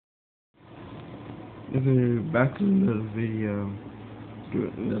Okay, back to another video. Do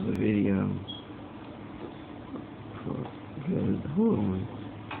another video. For, hold on.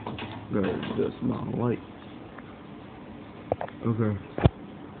 Gotta adjust my light. Okay,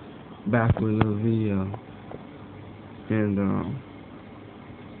 back with another video. And,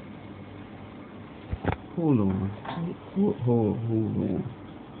 hold on. Hold on.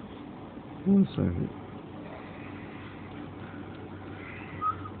 1 second.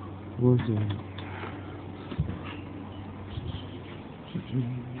 1 second.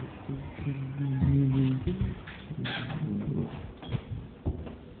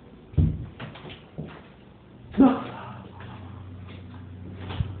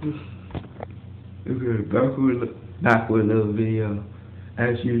 Okay, back with another video,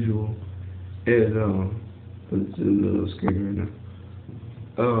 as usual. And it's a little scary right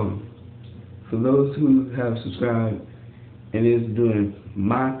now. For those who have subscribed and is doing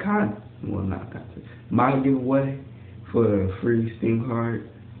my giveaway for the free Steam card.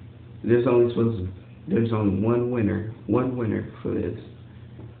 There's only one winner for this.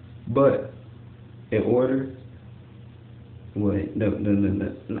 But in order, wait, no,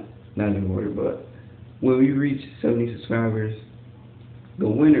 not in order, but when we reach 70 subscribers, the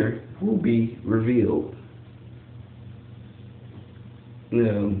winner will be revealed.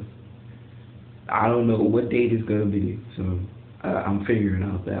 I don't know what date it's gonna be, so I'm figuring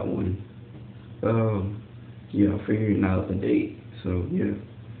out that one. Yeah, figuring out the date. So yeah,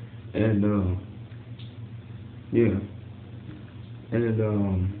 and yeah, and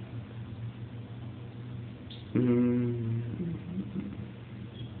mm,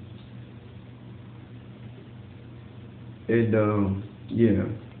 and yeah,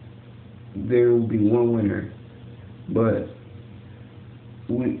 there will be one winner, but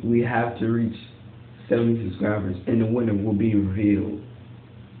we have to reach 70 subscribers, and the winner will be revealed.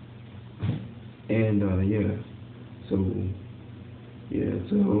 And yeah, so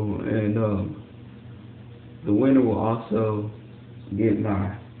and the winner will also get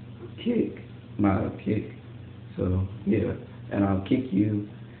my kick. So yeah, and I'll kick you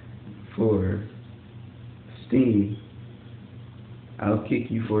for Steam. I'll kick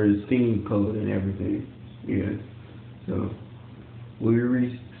you for the Steam code and everything. Yeah. So when we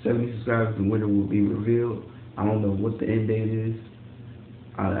reach 70 subscribers, the winner will be revealed. I don't know what the end date is.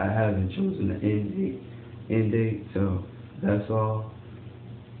 I haven't chosen the end date, so that's all.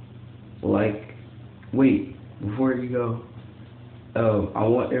 Wait, before you go, I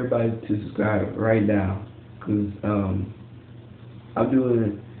want everybody to subscribe right now, cause I'm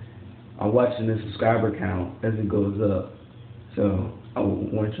watching the subscriber count as it goes up, so I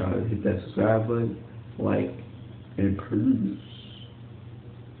want y'all to hit that subscribe button, like, and peace.